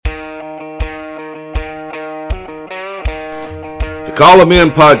The Call of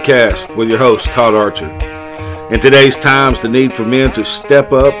Men podcast with your host, Todd Archer. In today's times, the need for men to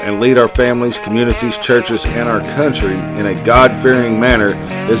step up and lead our families, communities, churches, and our country in a God-fearing manner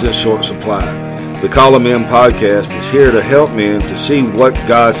is in short supply. The Call of Men podcast is here to help men to see what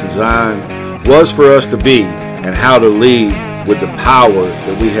God's design was for us to be and how to lead with the power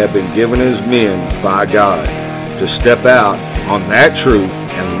that we have been given as men by God to step out on that truth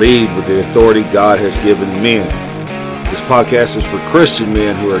and lead with the authority God has given men. This podcast is for Christian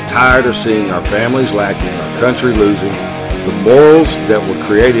men who are tired of seeing our families lacking, our country losing, the morals that were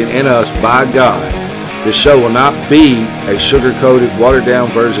created in us by God. This show will not be a sugar-coated, watered-down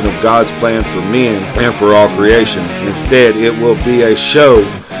version of God's plan for men and for all creation. Instead, it will be a show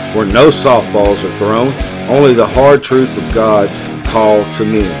where no softballs are thrown, only the hard truth of God's call to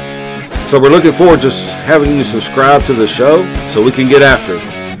men. So we're looking forward to having you subscribe to the show so we can get after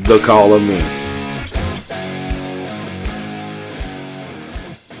the call of men.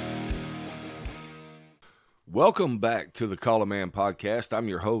 Welcome back to the Call of Man podcast. I'm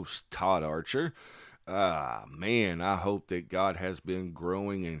your host, Todd Archer. Man, I hope that God has been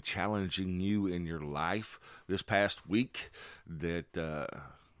growing and challenging you in your life this past week that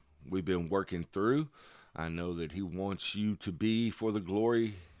we've been working through. I know that He wants you to be for the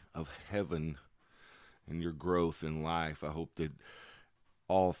glory of heaven in your growth in life. I hope that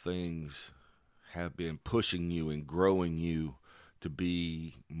all things have been pushing you and growing you to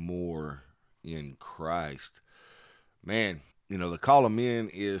be more in Christ. Man, you know, the call of men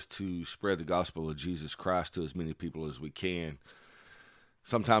is to spread the gospel of Jesus Christ to as many people as we can.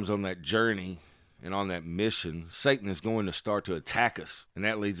 Sometimes on that journey and on that mission, Satan is going to start to attack us. And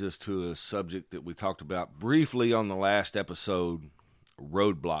that leads us to a subject that we talked about briefly on the last episode,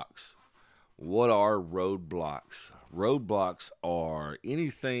 roadblocks. What are roadblocks? Roadblocks are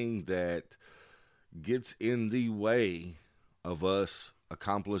anything that gets in the way of us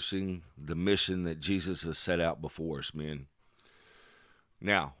accomplishing the mission that Jesus has set out before us, men.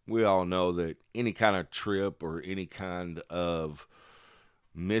 Now, we all know that any kind of trip or any kind of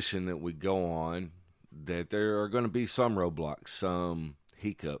mission that we go on, that there are going to be some roadblocks, some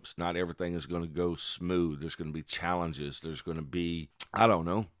hiccups. Not everything is going to go smooth. There's going to be challenges. There's going to be,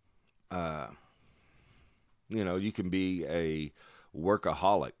 you can be a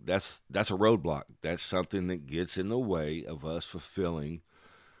workaholic. That's a roadblock. That's something that gets in the way of us fulfilling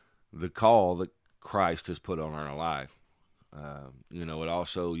the call that Christ has put on our life. It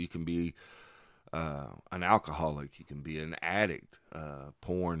also, you can be an alcoholic. You can be an addict,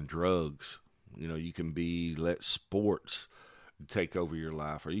 porn, drugs. You can let sports take over your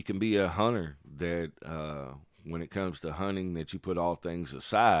life, or you can be a hunter that when it comes to hunting, that you put all things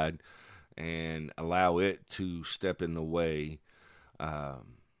aside and allow it to step in the way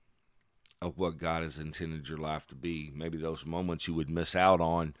of what God has intended your life to be. Maybe those moments you would miss out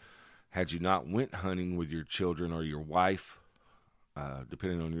on had you not went hunting with your children or your wife,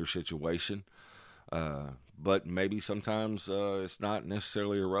 depending on your situation. But maybe sometimes it's not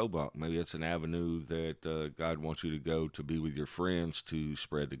necessarily a roadblock. Maybe it's an avenue that God wants you to go to be with your friends to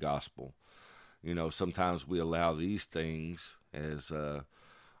spread the gospel. Sometimes we allow these things, as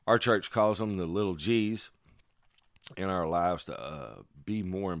our church calls them, the little G's, in our lives to be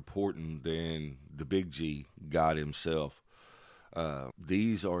more important than the big G, God Himself.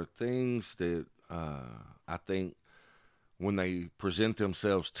 These are things that I think when they present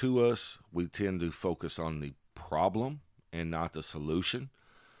themselves to us, we tend to focus on the problem and not the solution.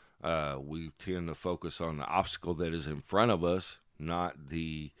 We tend to focus on the obstacle that is in front of us, not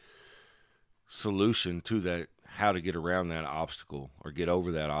the solution to that, how to get around that obstacle or get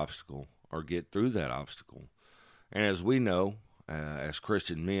over that obstacle or get through that obstacle. And as we know, as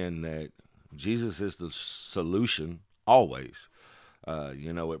Christian men, that Jesus is the solution always.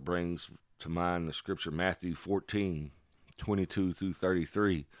 It brings to mind the scripture, Matthew 14:22 through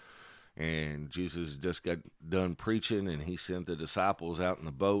 33. And Jesus just got done preaching, and He sent the disciples out in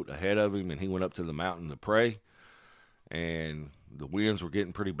the boat ahead of Him, and He went up to the mountain to pray. And the winds were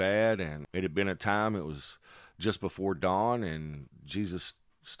getting pretty bad, and it had been a time, it was just before dawn, and Jesus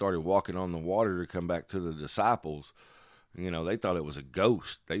started walking on the water to come back to the disciples. They thought it was a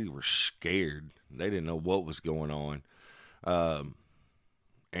ghost. They were scared. They didn't know what was going on.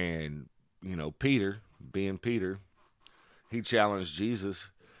 Peter, being Peter, he challenged Jesus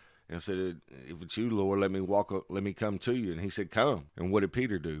and said, "If it's you, Lord, let me come to you." And He said, "Come." And what did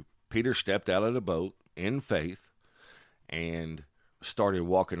Peter do? Peter stepped out of the boat in faith and started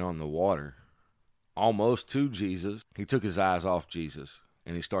walking on the water almost to Jesus. He took his eyes off Jesus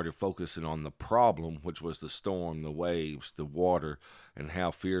and he started focusing on the problem, which was the storm, the waves, the water, and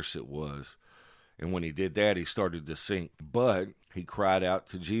how fierce it was. And when he did that, he started to sink. But he cried out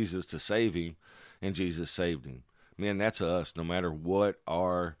to Jesus to save him, and Jesus saved him. Man, that's us. No matter what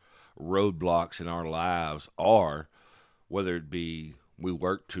our roadblocks in our lives are, whether it be we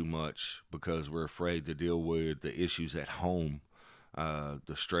work too much because we're afraid to deal with the issues at home, the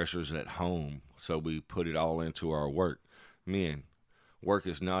stressors at home, so we put it all into our work. Men, work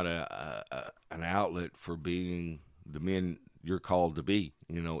is not an outlet for being the men you're called to be.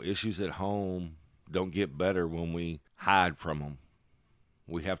 Issues at home don't get better when we hide from them.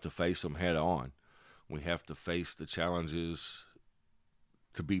 We have to face them head on. We have to face the challenges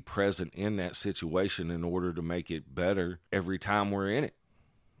to be present in that situation in order to make it better every time we're in it.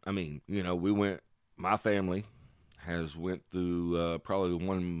 I mean, my family has went through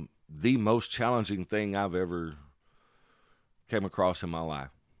probably the most challenging thing I've ever came across in my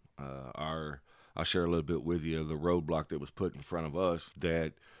life. I'll share a little bit with you of the roadblock that was put in front of us,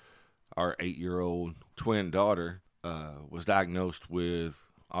 that our 8-year-old twin daughter was diagnosed with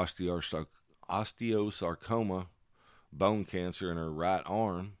osteosarcoma, bone cancer in her right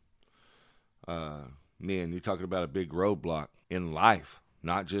arm. You're talking about a big roadblock in life,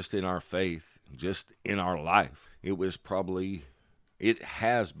 not just in our faith, just in our life. It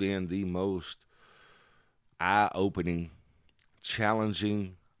has been the most eye-opening,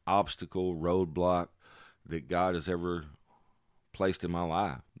 challenging obstacle, roadblock that God has ever placed in my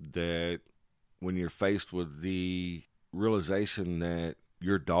life. That when you're faced with the realization that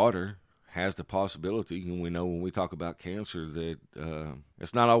your daughter has the possibility, and we know when we talk about cancer that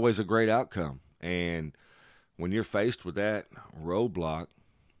it's not always a great outcome. And when you're faced with that roadblock,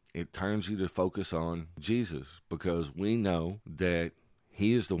 it turns you to focus on Jesus, because we know that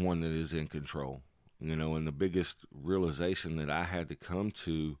he is the one that is in control. And the biggest realization that I had to come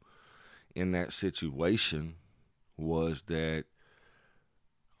to in that situation was that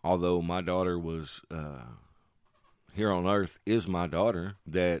although my daughter was here on earth is my daughter,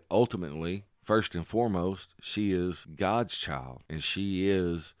 that ultimately, first and foremost, she is God's child, and she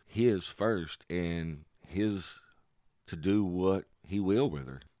is his first, and his to do what he will with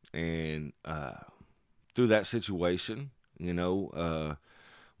her. And through that situation, when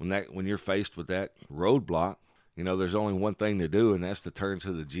you're faced with that roadblock, there's only one thing to do, and that's to turn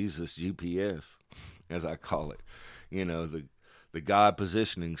to the Jesus GPS, as I call it, the God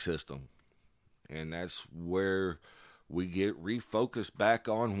positioning system. And that's where we get refocused back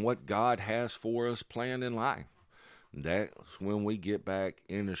on what God has for us planned in life. That's when we get back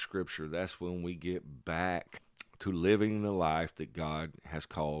into Scripture. That's when we get back to living the life that God has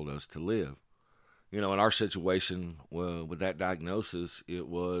called us to live. In our situation, with that diagnosis, it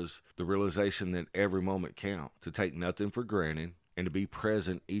was the realization that every moment counts, to take nothing for granted, and to be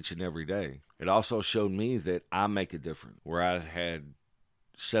present each and every day. It also showed me that I make a difference, where I had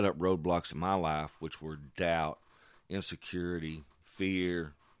set up roadblocks in my life, which were doubt, insecurity,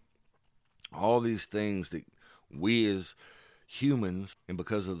 fear, all these things that we as humans, and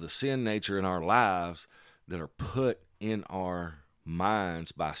because of the sin nature in our lives, that are put in our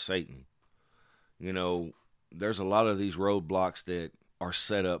minds by Satan. There's a lot of these roadblocks that are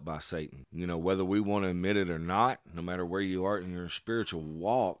set up by Satan. Whether we want to admit it or not, no matter where you are in your spiritual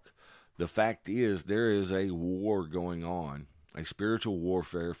walk, the fact is there is a war going on, a spiritual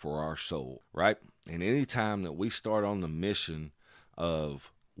warfare for our soul, right? And any time that we start on the mission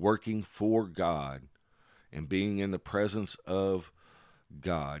of working for God and being in the presence of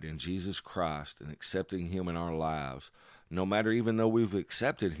God and Jesus Christ and accepting him in our lives, no matter, even though we've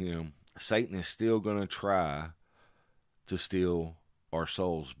accepted him, Satan is still going to try to steal our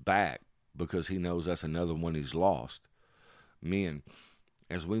souls back, because he knows that's another one he's lost. Men,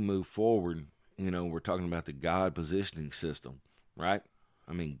 as we move forward, we're talking about the God positioning system, right?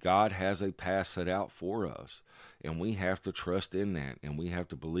 I mean, God has a path set out for us, and we have to trust in that, and we have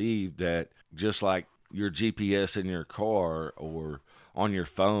to believe that, just like your GPS in your car or on your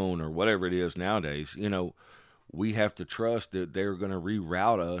phone or whatever it is nowadays, we have to trust that they're going to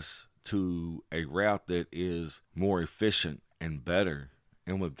reroute us to a route that is more efficient and better.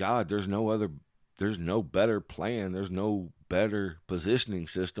 And with God, there's no better plan, there's no better positioning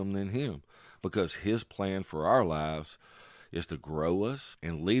system than him, because his plan for our lives is to grow us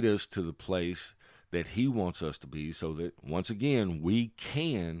and lead us to the place that he wants us to be, so that, once again, we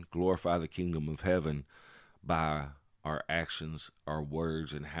can glorify the kingdom of heaven by our actions, our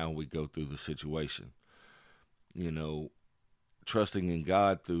words, and how we go through the situation. Trusting in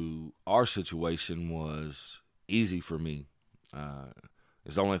God through our situation was easy for me.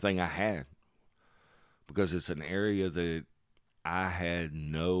 It's the only thing I had, because it's an area that I had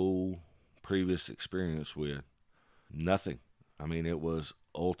no previous experience with. Nothing. I mean, it was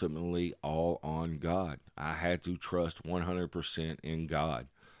ultimately all on God. I had to trust 100% in God.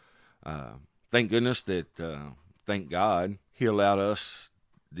 Uh, thank goodness thank God, He allowed us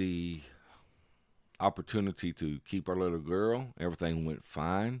the opportunity to keep our little girl. Everything went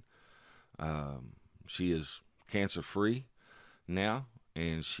fine. She is cancer-free now,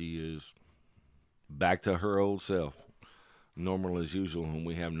 and she is back to her old self, normal as usual, and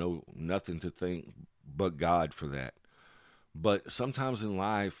we have nothing to thank but God for that. But sometimes in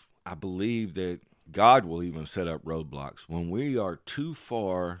life, I believe that God will even set up roadblocks when we are too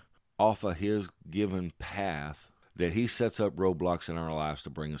far off of His given path, that He sets up roadblocks in our lives to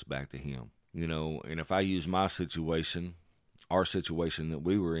bring us back to Him. You know, and if I use my situation, our situation that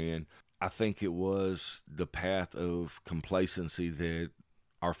we were in, I think it was the path of complacency that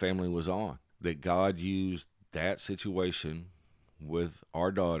our family was on, that God used that situation with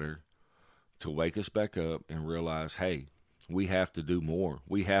our daughter to wake us back up and realize, hey, we have to do more.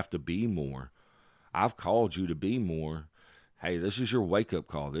 We have to be more. I've called you to be more. Hey, this is your wake-up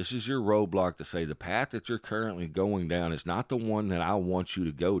call. This is your roadblock to say the path that you're currently going down is not the one that I want you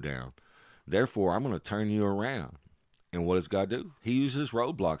to go down. Therefore, I'm going to turn you around. And what does God do? He uses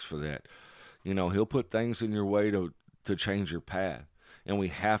roadblocks for that. You know, He'll put things in your way to change your path. And we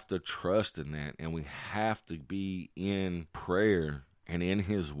have to trust in that. And we have to be in prayer and in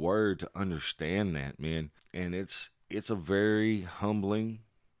His Word to understand that, man. And it's a very humbling,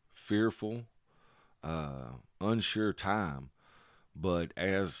 fearful, unsure time. But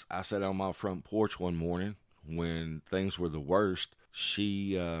as I sat on my front porch one morning when things were the worst,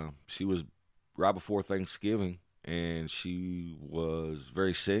 she was right before Thanksgiving, and she was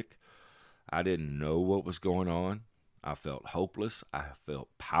very sick. I didn't know what was going on. I felt hopeless. I felt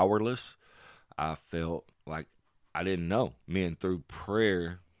powerless. I felt like I didn't know. Man, through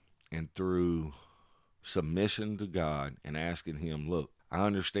prayer and through submission to God and asking Him, look, I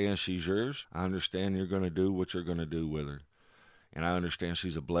understand she's yours. I understand you're going to do what you're going to do with her. And I understand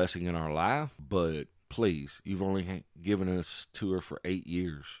she's a blessing in our life, but please, you've only given us to her for 8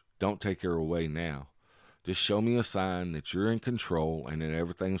 years. Don't take her away now. Just show me a sign that you're in control and that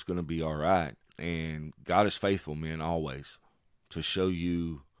everything's going to be all right. And God is faithful, man, always, to show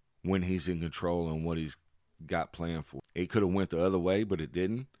you when He's in control and what He's got planned for. It could have went the other way, but it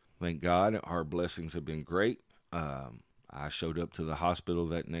didn't. Thank God, our blessings have been great. I showed up to the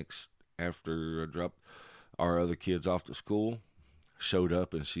hospital after I dropped our other kids off to school. Showed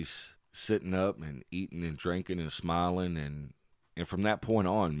up, and she's sitting up and eating and drinking and smiling. And from that point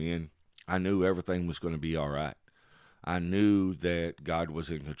on, man, I knew everything was going to be all right. I knew that God was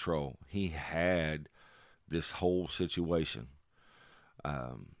in control. He had this whole situation.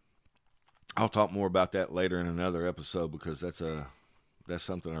 I'll talk more about that later in another episode, because that's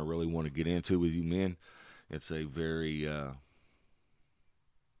something I really want to get into with you men. It's a very,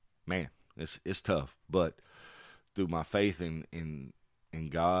 it's tough. But through my faith in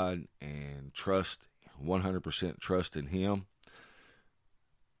God and trust, 100% trust in Him,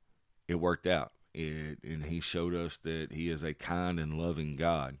 it worked out. And He showed us that He is a kind and loving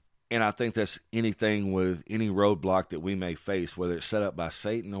God. And I think that's anything with any roadblock that we may face, whether it's set up by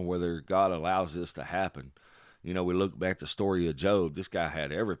Satan or whether God allows this to happen. You know, we look back at the story of Job. This guy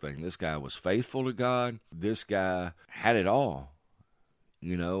had everything. This guy was faithful to God. This guy had it all,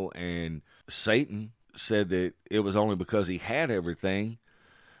 you know, and Satan said that it was only because he had everything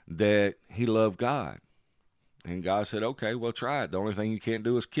that he loved God. And God said, okay, well, try it. The only thing you can't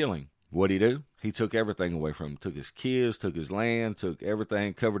do is kill him. What'd he do? He took everything away from him. Took his kids, took his land, took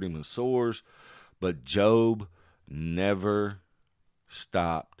everything, covered him in sores. But Job never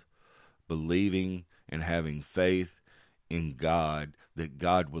stopped believing and having faith in God, that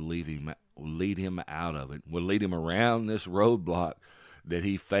God would lead him out of it, would lead him around this roadblock that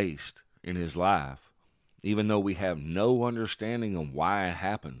he faced in his life. Even though we have no understanding of why it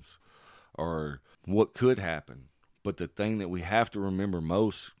happens or what could happen. But the thing that we have to remember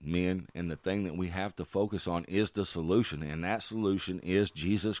most, men, and the thing that we have to focus on is the solution. And that solution is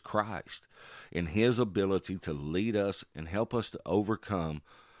Jesus Christ and His ability to lead us and help us to overcome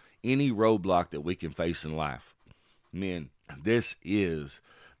any roadblock that we can face in life. Men, this is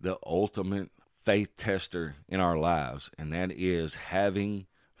the ultimate faith tester in our lives. And that is having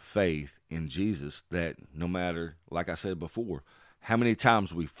faith in Jesus, that no matter, like I said before, how many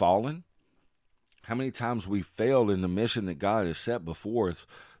times we've fallen, how many times we failed in the mission that God has set before us,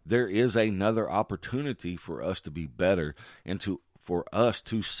 there is another opportunity for us to be better and for us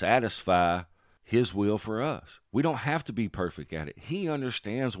to satisfy His will for us. We don't have to be perfect at it. He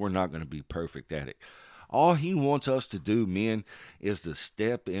understands we're not going to be perfect at it. All He wants us to do, men, is to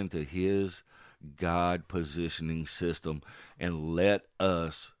step into His God positioning system and let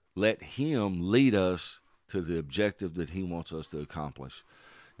him lead us to the objective that he wants us to accomplish.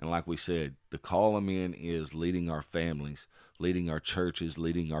 And like we said, the call I'm in is leading our families, leading our churches,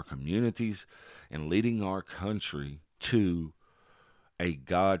 leading our communities, and leading our country to a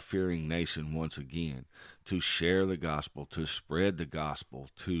God-fearing nation once again, to share the gospel, to spread the gospel,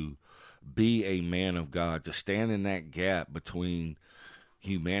 to be a man of God, to stand in that gap between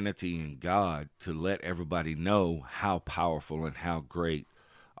humanity and God, to let everybody know how powerful and how great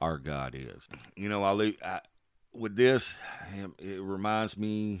our God is. You know, with this, it reminds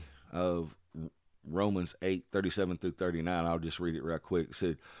me of Romans 8:37-39. I'll just read it right quick. It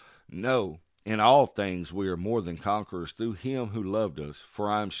said, "No, in all things we are more than conquerors through him who loved us. For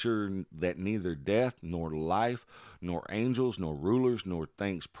I am sure that neither death, nor life, nor angels, nor rulers, nor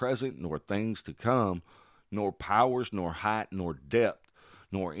things present, nor things to come, nor powers, nor height, nor depth,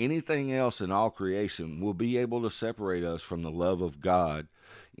 nor anything else in all creation will be able to separate us from the love of God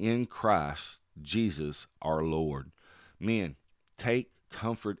in Christ Jesus our Lord." Men, take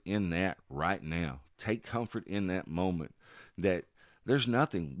comfort in that right now. Take comfort in that moment that there's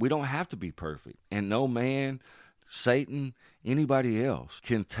nothing. We don't have to be perfect. And no man, Satan, anybody else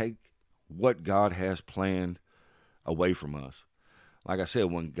can take what God has planned away from us. Like I said,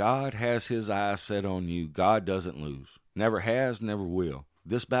 when God has his eyes set on you, God doesn't lose. Never has, never will.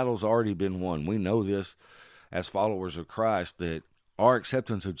 This battle's already been won. We know this as followers of Christ, that our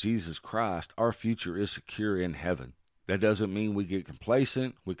acceptance of Jesus Christ, our future is secure in heaven. That doesn't mean we get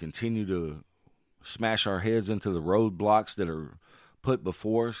complacent. We continue to smash our heads into the roadblocks that are put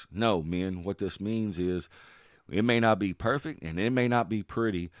before us. No, men, what this means is it may not be perfect and it may not be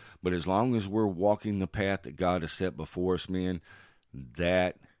pretty, but as long as we're walking the path that God has set before us, men,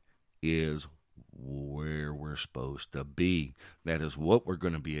 that is where we're supposed to be. That is what we're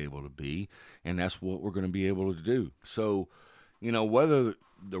going to be able to be, and that's what we're going to be able to do. So, you know, whether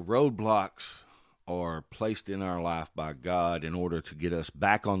the roadblocks are placed in our life by God in order to get us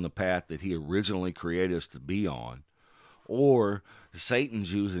back on the path that he originally created us to be on, or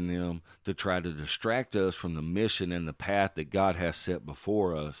Satan's using them to try to distract us from the mission and the path that God has set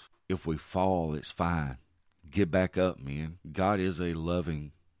before us, if we fall, it's fine. Get back up, man. God is a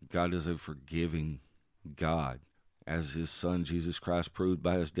loving, God is a forgiving God, as his son Jesus Christ proved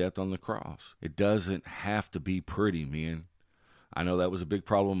by his death on the cross. It doesn't have to be pretty, man. I know that was a big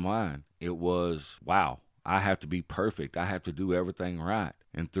problem of mine. It was, wow, I have to be perfect. I have to do everything right.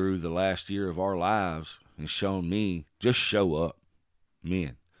 And through the last year of our lives, it's shown me, just show up,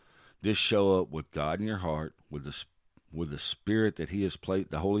 men. Just show up with God in your heart, with the Spirit that he has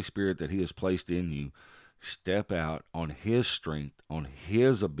placed, the Holy Spirit that he has placed in you. Step out on his strength, on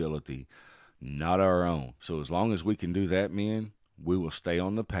his ability, not our own. So as long as we can do that, men, we will stay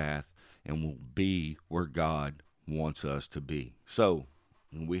on the path and will be where God wants us to be. So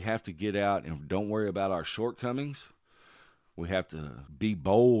we have to get out and don't worry about our shortcomings. We have to be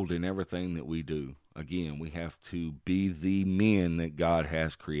bold in everything that we do. Again, we have to be the men that God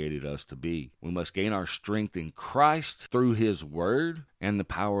has created us to be. We must gain our strength in Christ through his word and the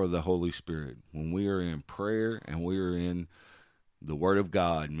power of the Holy Spirit. When we are in prayer and we are in the word of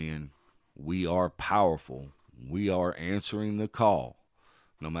God, men, we are powerful. We are answering the call.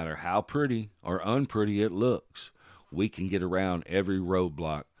 No matter how pretty or unpretty it looks, we can get around every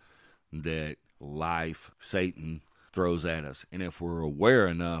roadblock that life, Satan, throws at us. And if we're aware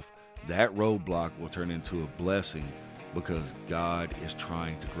enough, that roadblock will turn into a blessing, because God is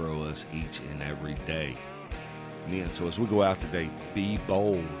trying to grow us each and every day. Men, so as we go out today, be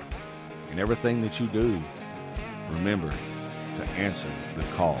bold. In everything that you do, remember to answer the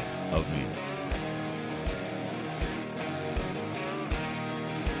call of men.